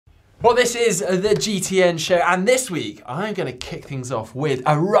Well, this is the GTN Show, and this week I'm going to kick things off with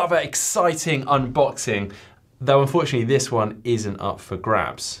a rather exciting unboxing, though unfortunately this one isn't up for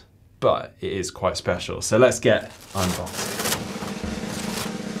grabs, but it is quite special. So let's get unboxed.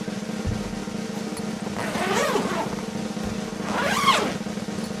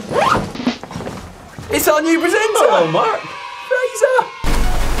 It's our new presenter! Hello, Mark. Fraser!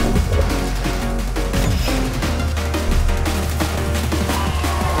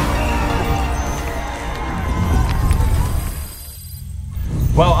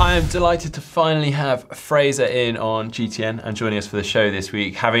 Well, I am delighted to finally have Fraser in on GTN and joining us for the show this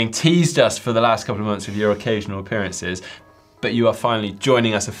week, having teased us for the last couple of months with your occasional appearances. But you are finally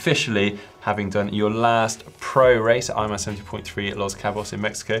joining us officially, having done your last pro race at Ironman 70.3 at Los Cabos in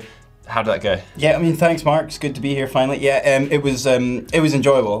Mexico. How did that go? Yeah, I mean, thanks, Mark. It's good to be here finally. Yeah, it was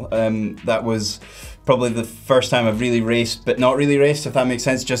enjoyable. That was probably the first time I've really raced, but not really raced, if that makes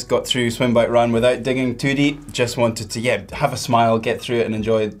sense. Just got through swim, bike, run without digging too deep. Just wanted to, have a smile, get through it and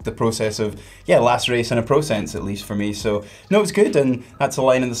enjoy the process of, last race in a pro sense, at least for me. So, no, it's good, and that's a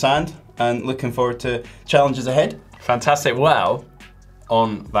line in the sand, and looking forward to challenges ahead. Fantastic. Well,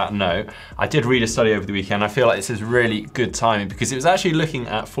 on that note, I did read a study over the weekend. I feel like this is really good timing because it was actually looking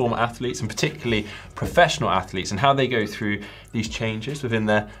at former athletes and particularly professional athletes and how they go through these changes within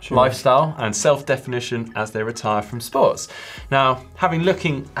their lifestyle and self-definition as they retire from sports. Now, having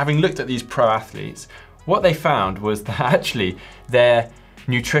looked at these pro athletes, what they found was that actually their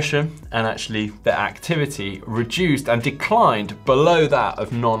nutrition and actually their activity reduced and declined below that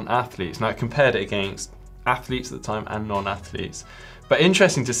of non-athletes. Now, I compared it against athletes at the time and non-athletes. But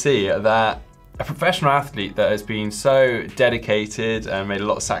interesting to see that a professional athlete that has been so dedicated and made a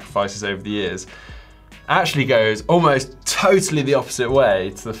lot of sacrifices over the years actually goes almost totally the opposite way,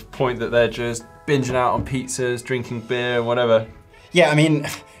 to the point that they're just binging out on pizzas, drinking beer, whatever. Yeah, I mean,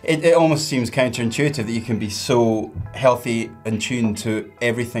 it almost seems counterintuitive that you can be so healthy and tuned to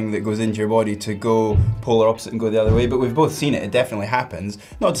everything that goes into your body to go polar opposite and go the other way, but we've both seen it. It definitely happens.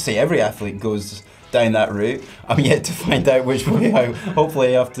 Not to say every athlete goes down that route. I'm yet to find out which way. Hopefully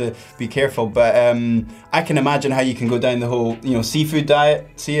I have to be careful, but I can imagine how you can go down the whole seafood diet,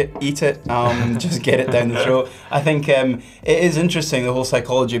 see it, eat it, just get it down the throat. I think it is interesting, the whole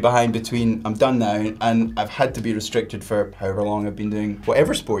psychology behind between I'm done now and I've had to be restricted for however long I've been doing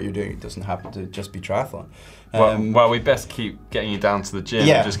whatever sport you're doing. It doesn't happen to just be triathlon. Well, we best keep getting you down to the gym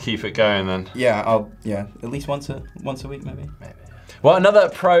and just keep it going then. Yeah, at least once a week maybe. Well, another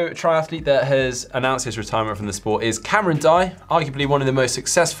pro triathlete that has announced his retirement from the sport is Cameron Dye, arguably one of the most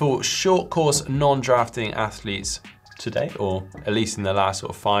successful short course non-drafting athletes to date, or at least in the last sort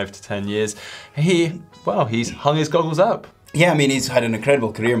of 5 to 10 years. He's hung his goggles up. Yeah, I mean, he's had an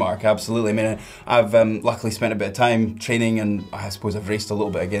incredible career, Mark, absolutely. I mean, I've luckily spent a bit of time training, and I suppose I've raced a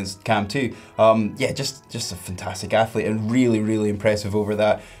little bit against Cam too. Just a fantastic athlete and really, really impressive over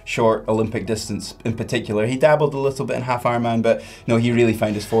that short Olympic distance in particular. He dabbled a little bit in half Ironman, but no, he really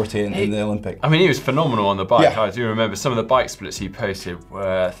found his forte in the Olympic. I mean, he was phenomenal on the bike. Yeah. I do remember some of the bike splits he posted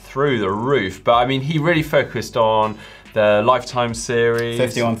were through the roof, but I mean, he really focused on the Lifetime series.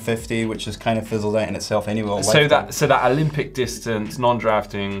 50-on-50, which has kind of fizzled out in itself anyway. So that Olympic distance,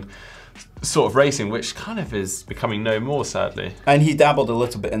 non-drafting sort of racing, which kind of is becoming no more, sadly. And he dabbled a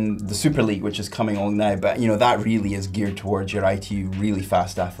little bit in the Super League, which is coming along now, but that really is geared towards your ITU really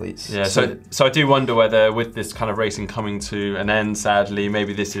fast athletes. Yeah, so I do wonder whether with this kind of racing coming to an end, sadly,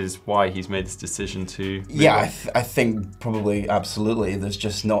 maybe this is why he's made this decision to I think probably absolutely. There's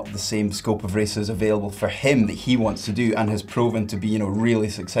just not the same scope of races available for him that he wants to do and has proven to be really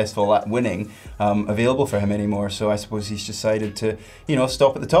successful at winning available for him anymore. So I suppose he's decided to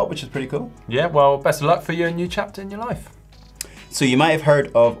stop at the top, which is pretty cool. Yeah, well, best of luck for your new chapter in your life. So you might have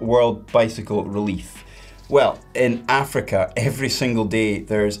heard of World Bicycle Relief. Well, in Africa, every single day,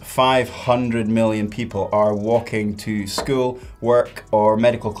 there's 500 million people are walking to school, work, or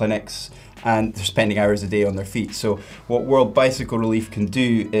medical clinics, and they're spending hours a day on their feet. So what World Bicycle Relief can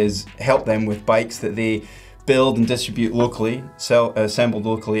do is help them with bikes that they build and distribute locally, assembled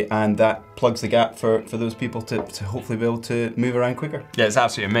locally, and that plugs the gap for those people to hopefully be able to move around quicker. Yeah, it's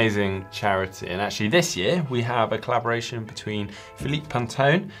absolutely amazing charity. And actually this year we have a collaboration between Philippe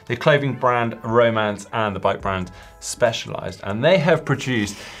Pantone, the clothing brand Romance, and the bike brand Specialized. And they have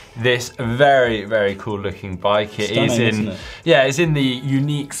produced this very, very cool looking bike. It's in the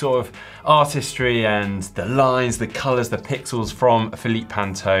unique sort of artistry and the lines, the colors, the pixels from Philippe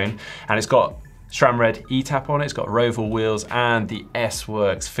Pantone. And it's got SRAM Red E-tap on it, it's got Roval wheels and the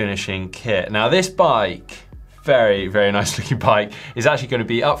S-Works finishing kit. Now this bike very, very nice looking bike is actually going to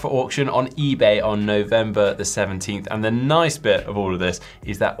be up for auction on eBay on November the 17th. And the nice bit of all of this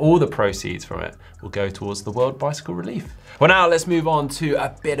is that all the proceeds from it will go towards the World Bicycle Relief. Well, now let's move on to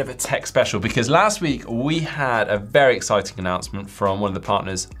a bit of a tech special, because last week we had a very exciting announcement from one of the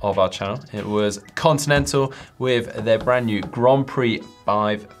partners of our channel. It was Continental with their brand new Grand Prix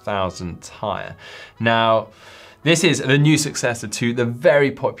 5000 tire. Now, this is the new successor to the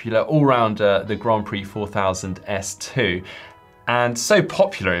very popular all-rounder, the Grand Prix 4000 S2. And so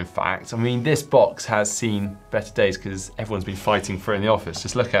popular, in fact, I mean, this box has seen better days because everyone's been fighting for it in the office.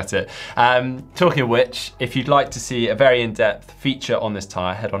 Just look at it. Talking of which, if you'd like to see a very in-depth feature on this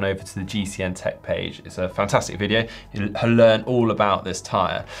tire, head on over to the GTN Tech page. It's a fantastic video. You'll learn all about this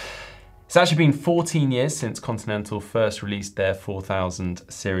tire. It's actually been 14 years since Continental first released their 4000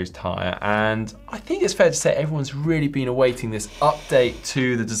 series tire, and I think it's fair to say everyone's really been awaiting this update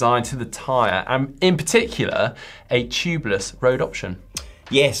to the design, to the tire, and in particular, a tubeless road option.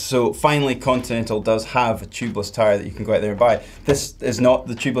 Yes, so finally Continental does have a tubeless tyre that you can go out there and buy. This is not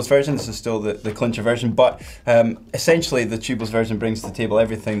the tubeless version, this is still the clincher version, but essentially the tubeless version brings to the table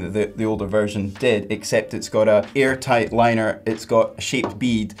everything that the older version did, except it's got an airtight liner, it's got a shaped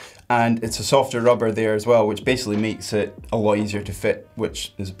bead, and it's a softer rubber there as well, which basically makes it a lot easier to fit,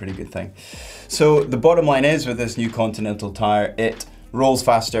 which is a pretty good thing. So the bottom line is, with this new Continental tyre, it rolls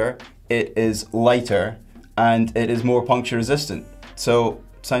faster, it is lighter, and it is more puncture resistant. So,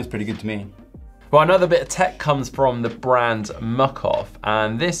 sounds pretty good to me. Well, another bit of tech comes from the brand Muc-Off,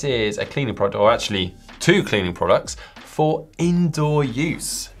 and this is a cleaning product, or actually two cleaning products, for indoor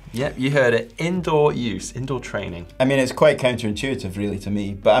use. Yep, you heard it, indoor use, indoor training. I mean, it's quite counterintuitive really to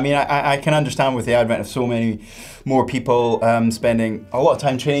me, but I mean, I can understand with the advent of so many more people spending a lot of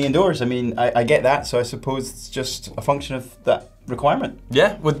time training indoors. I mean, I get that, so I suppose it's just a function of that requirement.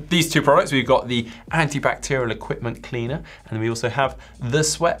 Yeah, with these two products, we've got the antibacterial equipment cleaner, and we also have the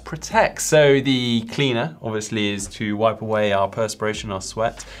Sweat Protect. So the cleaner obviously is to wipe away our perspiration, our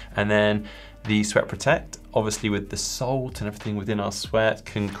sweat, and then the Sweat Protect, obviously with the salt and everything within our sweat,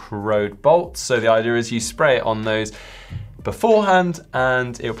 can corrode bolts. So the idea is you spray it on those beforehand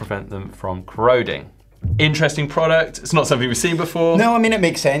and it'll prevent them from corroding. Interesting product. It's not something we've seen before. No, I mean, it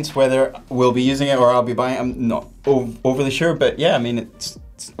makes sense whether we'll be using it or I'll be buying it. I'm not overly sure, but yeah, I mean, it's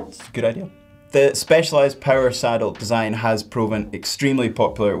a good idea. The Specialized Power Saddle design has proven extremely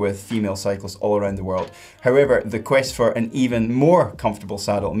popular with female cyclists all around the world. However, the quest for an even more comfortable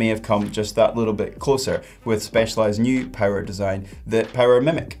saddle may have come just that little bit closer with Specialized new power design, the Power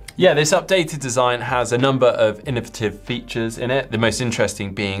Mimic. Yeah, this updated design has a number of innovative features in it, the most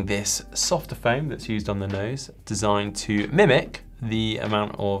interesting being this softer foam that's used on the nose, designed to mimic the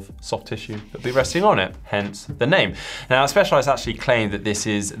amount of soft tissue that'll be resting on it, hence the name. Now, Specialized actually claimed that this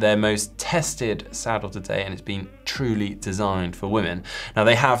is their most tested saddle to date, and it's been truly designed for women. Now,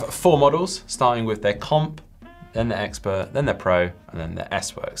 they have 4 models, starting with their Comp, then their Expert, then their Pro, and then their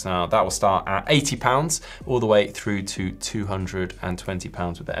S-Works. Now, that will start at £80 all the way through to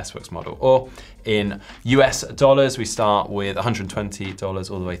 £220 with the S-Works model. Or in US dollars, we start with $120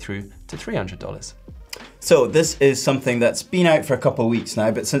 all the way through to $300. So this is something that's been out for a couple of weeks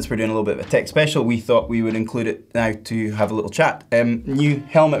now, but since we're doing a little bit of a tech special, we thought we would include it now to have a little chat. New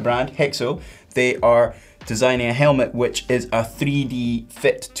helmet brand, Hexo, they are designing a helmet which is a 3D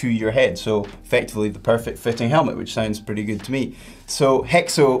fit to your head. So effectively the perfect fitting helmet, which sounds pretty good to me. So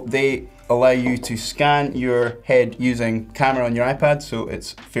Hexo, they allow you to scan your head using camera on your iPad. So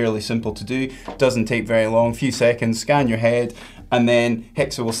it's fairly simple to do. Doesn't take very long, few seconds, scan your head, and then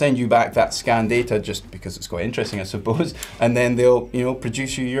Hexo will send you back that scan data just because it's quite interesting, I suppose, and then they'll,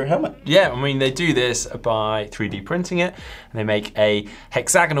 produce you your helmet. Yeah, I mean, they do this by 3D printing it, and they make a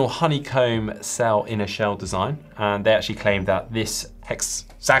hexagonal honeycomb cell inner shell design, and they actually claim that this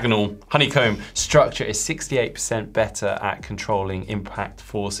hexagonal honeycomb structure is 68% better at controlling impact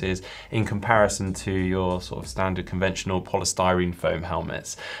forces in comparison to your sort of standard conventional polystyrene foam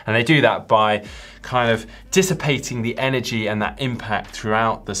helmets. And they do that by kind of dissipating the energy and that impact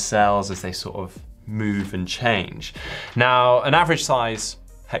throughout the cells as they sort of move and change. Now, an average size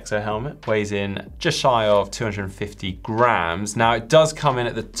Hexo helmet weighs in just shy of 250 grams. Now, it does come in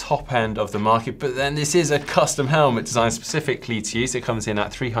at the top end of the market, but then this is a custom helmet designed specifically to you, so it comes in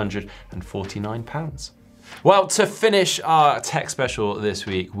at £349. Well, to finish our tech special this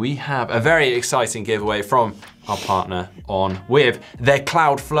week, we have a very exciting giveaway from our partner On with their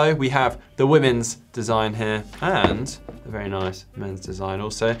Cloudflow. We have the women's design here and a very nice men's design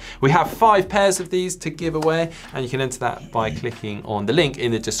also. We have 5 pairs of these to give away, and you can enter that by clicking on the link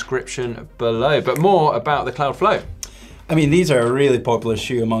in the description below. But more about the Cloudflow. I mean, these are a really popular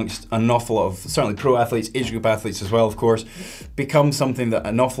shoe amongst an awful lot of, certainly pro athletes, age group athletes as well, of course. Become something that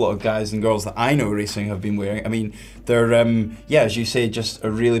an awful lot of guys and girls that I know racing have been wearing. I mean, they're, yeah, as you say, just a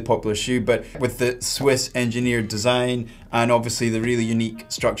really popular shoe, but with the Swiss engineered design and obviously the really unique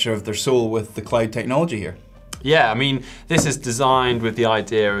structure of their sole with the cloud technology here. Yeah, I mean, this is designed with the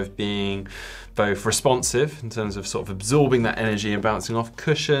idea of being both responsive in terms of sort of absorbing that energy and bouncing off,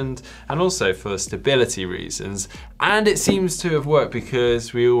 cushioned, and also for stability reasons. And it seems to have worked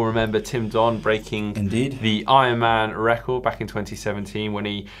because we all remember Tim Don breaking the Ironman record back in 2017 when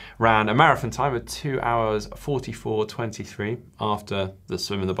he ran a marathon time of 2 hours 44:23 after the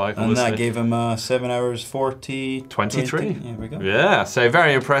swim and the bike. And that gave him 7 hours 40 23. There we go. Yeah, so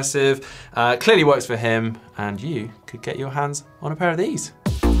very impressive. Clearly works for him, and you could get your hands on a pair of these.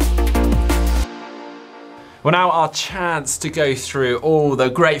 Well, now our chance to go through all the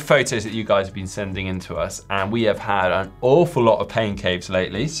great photos that you guys have been sending in to us, and we have had an awful lot of pain caves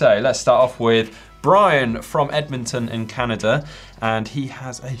lately. So let's start off with Brian from Edmonton in Canada, and he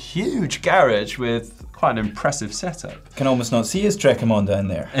has a huge garage with quite an impressive setup. Can almost not see his Trekking down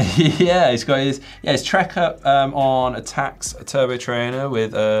there. Yeah, he's got his Trek up on a Tax turbo trainer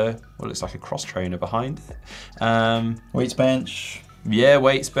with what looks like a cross trainer behind it. Weights bench. Yeah,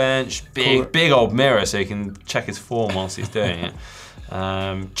 weights bench, big old mirror so he can check his form whilst he's doing it.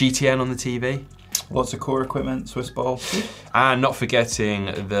 GTN on the TV. Lots of core equipment, Swiss ball. And not forgetting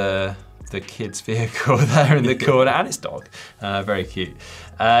the kid's vehicle there in the corner, and its dog. Very cute.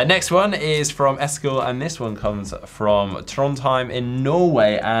 Next one is from Eskil, and this one comes from Trondheim in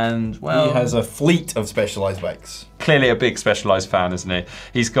Norway, and well, he has a fleet of Specialized bikes. Clearly a big Specialized fan, isn't he?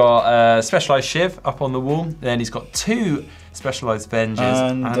 He's got a Specialized Shiv up on the wall, then he's got 2 Specialized Venges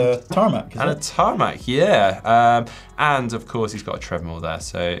and a Tarmac. A Tarmac, yeah. And of course he's got a treadmill there,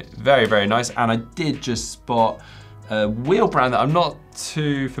 so very, very nice. And I did just spot a wheel brand that I'm not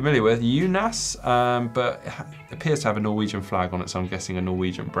too familiar with, UNAS, but it appears to have a Norwegian flag on it, so I'm guessing a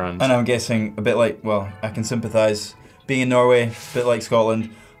Norwegian brand. And I'm guessing a bit like, well, I can sympathise. Being in Norway, a bit like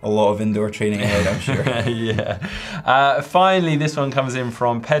Scotland, a lot of indoor training ahead, I'm sure. Yeah. Finally, this one comes in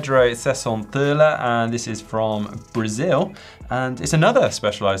from Pedro Sesson-Thula, and this is from Brazil. And it's another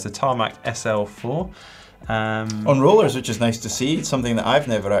Specialized, the Tarmac SL4. On rollers, which is nice to see. It's something that I've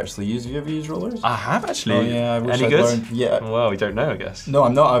never actually used. Have you ever used rollers? I have actually. Oh, yeah, I wish Any I'd good? learned. Yeah. Well, we don't know, I guess. No,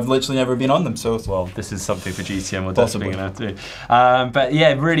 I'm not. I've literally never been on them, so. Well, this is something for GTN we're Possibly. definitely going to do. But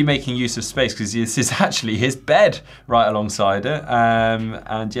yeah, really making use of space because this is actually his bed right alongside it.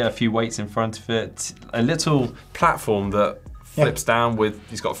 And yeah, a few weights in front of it. A little platform that flips down with,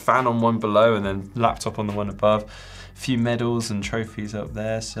 he's got a fan on one below and then laptop on the one above. Few medals and trophies up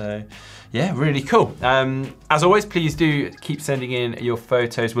there, so yeah, really cool. As always, please do keep sending in your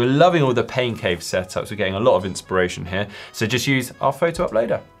photos. We're loving all the pain cave setups. We're getting a lot of inspiration here, so just use our photo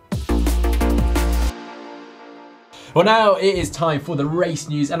uploader. Well, now it is time for the race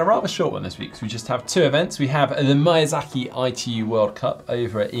news, and a rather short one this week because we just have 2 events. We have the Miyazaki ITU World Cup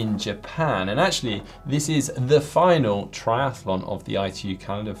over in Japan, and actually this is the final triathlon of the ITU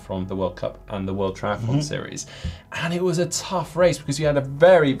calendar from the World Cup and the World Triathlon Series. And it was a tough race because you had a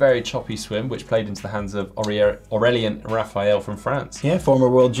very, very choppy swim, which played into the hands of Aurélien Raphael from France. Yeah, former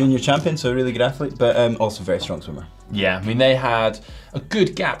world junior champion, so a really good athlete, but also very strong swimmer. Yeah, I mean, they had a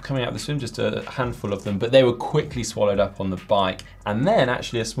good gap coming out of the swim, just a handful of them, but they were quickly swallowed up on the bike. And then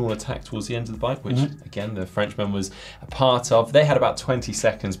actually a small attack towards the end of the bike, which again, the Frenchman was a part of. They had about 20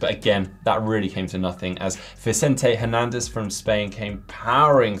 seconds, but again, that really came to nothing as Vicente Hernandez from Spain came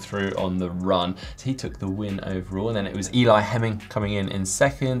powering through on the run. So he took the win overall. And then it was Eli Hemming coming in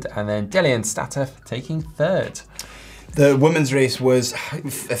second, and then Delian Statev taking 3rd. The women's race was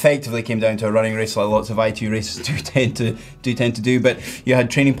effectively came down to a running race, like lots of ITU races do tend to do. But you had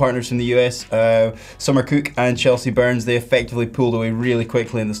training partners from the US, Summer Cook and Chelsea Burns. They effectively pulled away really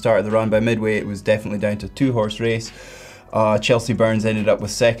quickly in the start of the run. By midway, it was definitely down to a 2-horse race. Chelsea Burns ended up with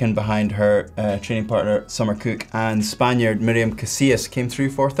 2nd behind her training partner Summer Cook, and Spaniard Miriam Casillas came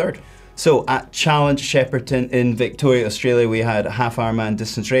through for 3rd. So at Challenge Shepperton in Victoria, Australia, we had a half Ironman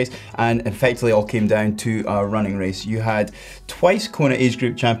distance race, and effectively all came down to a running race. You had twice Kona age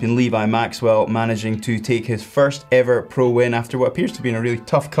group champion Levi Maxwell managing to take his first ever pro win after what appears to be a really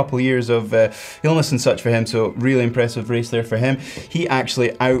tough couple of years of illness and such for him, so really impressive race there for him. He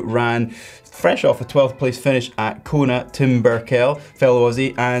actually outran, fresh off a 12th place finish at Kona, Tim Burkell, fellow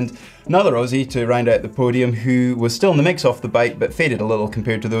Aussie, and another Aussie to round out the podium who was still in the mix off the bike but faded a little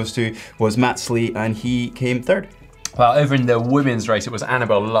compared to those two was Matt Slee, and he came 3rd. Well, over in the women's race, it was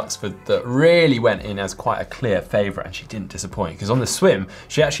Annabelle Luxford that really went in as quite a clear favourite, and she didn't disappoint, because on the swim,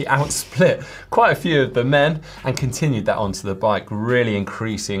 she actually outsplit quite a few of the men and continued that onto the bike, really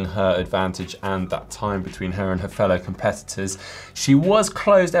increasing her advantage and that time between her and her fellow competitors. She was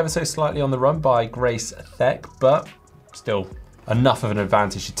closed ever so slightly on the run by Grace Theck, but still enough of an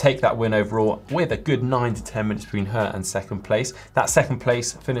advantage to take that win overall, with a good 9 to 10 minutes between her and second place. That second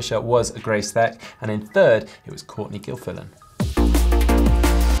place finisher was Grace Theck, and in third, it was Courtney Gilfillan.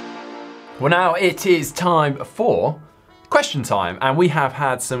 Well, now it is time for question time, and we have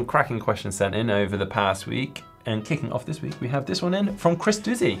had some cracking questions sent in over the past week. And kicking off this week, we have this one in from Chris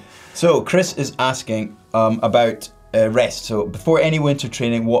Duzzy. So Chris is asking about rest. So before any winter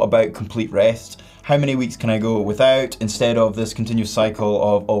training, what about complete rest? How many weeks can I go without instead of this continuous cycle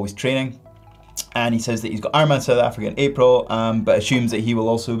of always training? And he says that he's got Ironman South Africa in April, but assumes that he will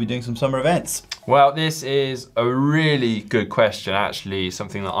also be doing some summer events. Well, this is a really good question, actually.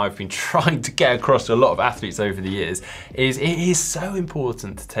 Something that I've been trying to get across to a lot of athletes over the years is it is so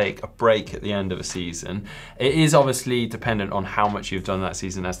important to take a break at the end of a season. It is obviously dependent on how much you've done that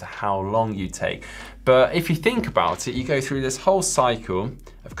season as to how long you take. But if you think about it, you go through this whole cycle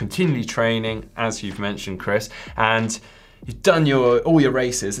of continually training, as you've mentioned, Chris, and you've done all your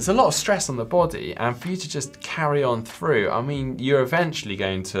races. It's a lot of stress on the body, and for you to just carry on through, I mean, you're eventually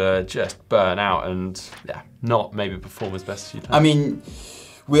going to just burn out and not maybe perform as best as you'd like. I mean,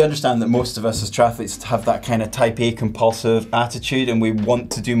 we understand that most of us as triathletes have that kind of type A compulsive attitude, and we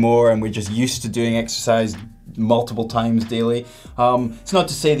want to do more, and we're just used to doing exercise multiple times daily. It's not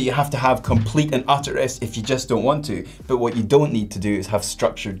to say that you have to have complete and utter rest if you just don't want to, but what you don't need to do is have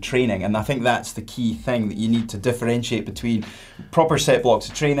structured training, and I think that's the key thing, that you need to differentiate between proper set blocks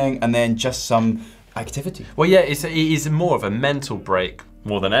of training and then just some activity. Well, yeah, it is more of a mental break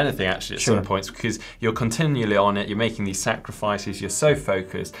more than anything, actually, at Sure. some points, because you're continually on it, you're making these sacrifices, you're so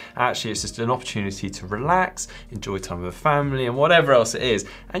focused. Actually, it's just an opportunity to relax, enjoy time with the family, and whatever else it is.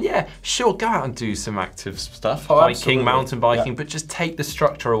 And yeah, sure, go out and do some active stuff, hiking, absolutely. mountain biking, Yeah. but just take the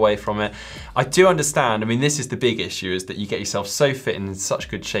structure away from it. I do understand, I mean, this is the big issue, is that you get yourself so fit and in such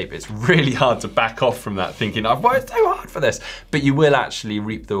good shape, it's really hard to back off from that, thinking, I've worked so hard for this. But you will actually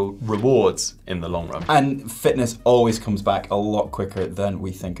reap the rewards in the long run. And fitness always comes back a lot quicker than we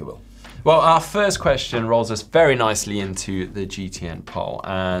think it will. Well, our first question rolls us very nicely into the GTN poll,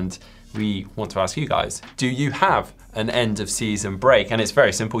 and we want to ask you guys, do you have an end of season break? And it's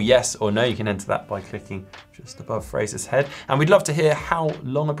very simple, yes or no. You can enter that by clicking just above Fraser's head. And we'd love to hear how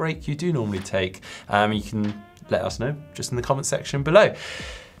long a break you do normally take. You can let us know just in the comment section below.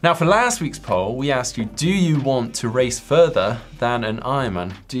 Now, for last week's poll, we asked you, do you want to race further than an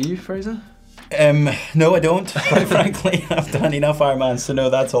Ironman? Do you, Fraser? No, I don't, quite frankly. I've done enough Ironmans to know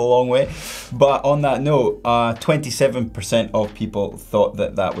that's a long way. But on that note, 27% of people thought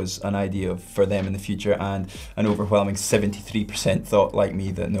that that was an idea for them in the future, and an overwhelming 73% thought, like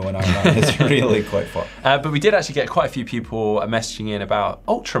me, that no, an Ironman is really quite far. But we did actually get quite a few people messaging in about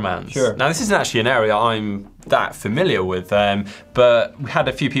Ultramans. Sure. Now, this isn't actually an area I'm that familiar with, but we had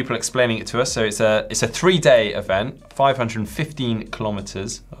a few people explaining it to us. So it's a 3-day event, 515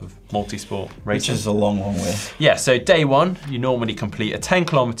 kilometers of multi-sport racing. Which is a long, long way. Yeah, so day one, you normally complete a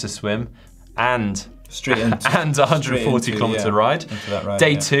 10-kilometer swim and Straight into and a 140 kilometer ride. Into that ride.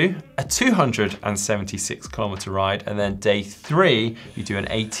 Day two, a 276 kilometer ride, and then day three, you do an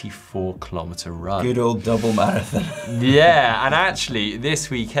 84 kilometer run. Good old double marathon. Yeah, and actually this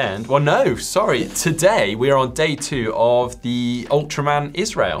weekend, well no, sorry, today we are on day two of the Ultraman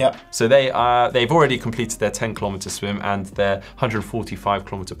Israel. Yep. So they've already completed their 10-kilometer swim and their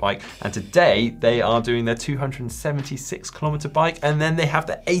 145-kilometer bike, and today they are doing their 276-kilometer bike, and then they have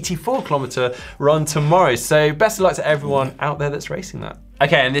the 84-kilometer run tomorrow. So best of luck to everyone out there that's racing that.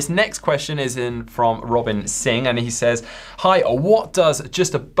 Okay, and this next question is in from Robin Singh, and he says, hi, what does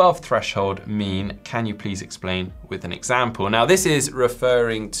just above threshold mean? Can you please explain with an example? Now, this is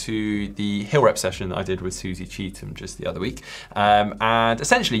referring to the hill rep session that I did with Susie Cheetham just the other week. And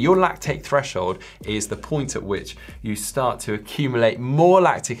essentially, your lactate threshold is the point at which you start to accumulate more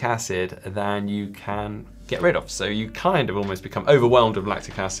lactic acid than you can get rid of. So you kind of almost become overwhelmed with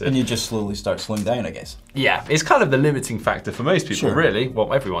lactic acid. And you just slowly start slowing down, I guess. Yeah, it's kind of the limiting factor for most people, Sure. Really.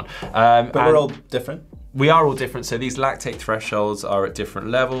 Well, everyone. But we're all different. We are all different, so these lactate thresholds are at different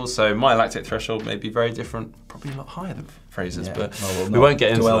levels. So my lactate threshold may be very different, probably a lot higher than Fraser's, Yeah, but well, we won't get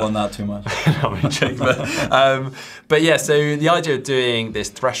into dwell that. on that too much. No, I'm joking, but yeah, so the idea of doing this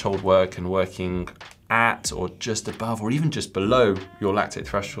threshold work and working at or just above or even just below your lactate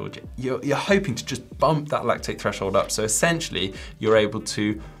threshold, you're hoping to just bump that lactate threshold up. So essentially, you're able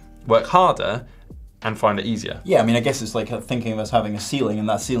to work harder and find it easier. Yeah, I mean, I guess it's like thinking of us having a ceiling, and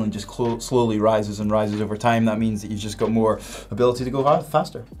that ceiling just slowly rises and rises over time. That means that you've just got more ability to go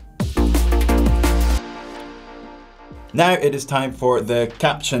faster. Now it is time for the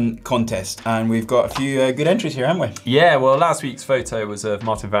caption contest, and we've got a few good entries here, haven't we? Yeah, well, last week's photo was of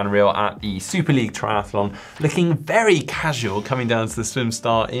Martin van Riel at the Super League Triathlon, looking very casual, coming down to the swim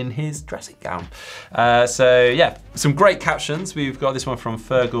start in his dressing gown. So yeah, some great captions. We've got this one from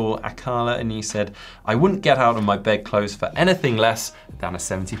Fergal Akala, and he said, "I wouldn't get out of my bedclothes for anything less than a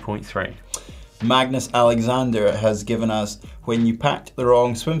 70.3. Magnus Alexander has given us, "When you packed the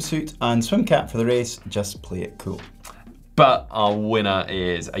wrong swimsuit and swim cap for the race, just play it cool." But our winner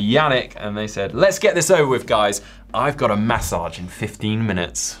is Yannick, and they said, "Let's get this over with, guys. I've got a massage in 15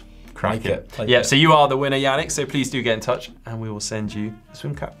 minutes. Crack it. Yeah, so you are the winner, Yannick, so please do get in touch and we will send you a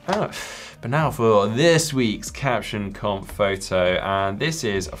swim cap out. But now for this week's caption comp photo, and this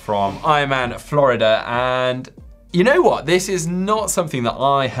is from Ironman Florida, and you know what? This is not something that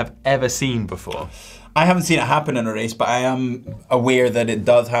I have ever seen before. I haven't seen it happen in a race, but I am aware that it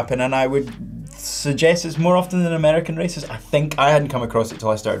does happen, and I would suggest it's more often than American races. I think I hadn't come across it till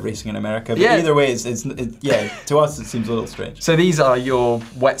I started racing in America, but yeah. Either way, yeah, to us it seems a little strange. So these are your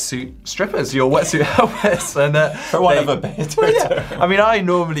wetsuit strippers, your wetsuit helmets, and for want of a better term. I mean, I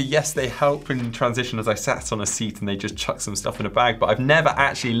normally, yes, they help in transition as I sat on a seat and they just chuck some stuff in a bag, but I've never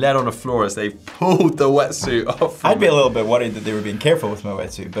actually led on a floor as they've pulled the wetsuit off. I'd be a little bit worried that they were being careful with my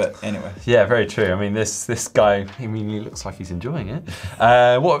wetsuit, but anyway. Yeah, very true. I mean, this guy, I mean, he looks like he's enjoying it.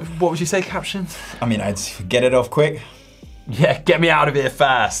 What would you say, caption? I mean, I'd get it off quick. Yeah, get me out of here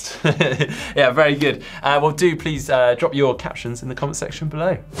fast. Yeah, very good. Well, do please drop your captions in the comment section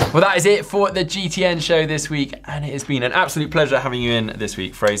below. Well, that is it for the GTN show this week, and it has been an absolute pleasure having you in this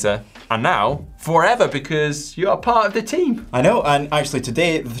week, Fraser. And now, forever, because you are part of the team. I know, and actually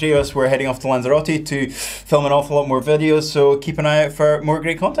today, the three of us were heading off to Lanzarote to film an awful lot more videos, so keep an eye out for more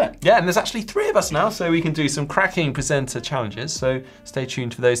great content. Yeah, and there's actually 3 of us now, so we can do some cracking presenter challenges, so stay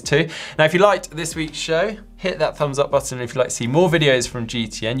tuned for those too. Now, if you liked this week's show, hit that thumbs up button. If you'd like to see more videos from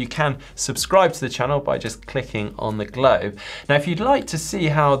GTN, you can subscribe to the channel by just clicking on the globe. Now, if you'd like to see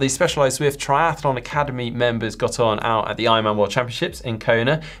how the Specialized Swift Triathlon Academy members got on out at the Ironman World Championships in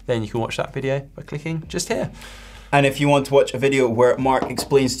Kona, then you can watch that video by clicking just here. And if you want to watch a video where Mark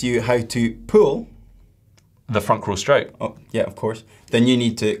explains to you how to pull the front crawl stroke. Oh, yeah, of course. Then you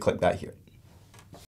need to click that here.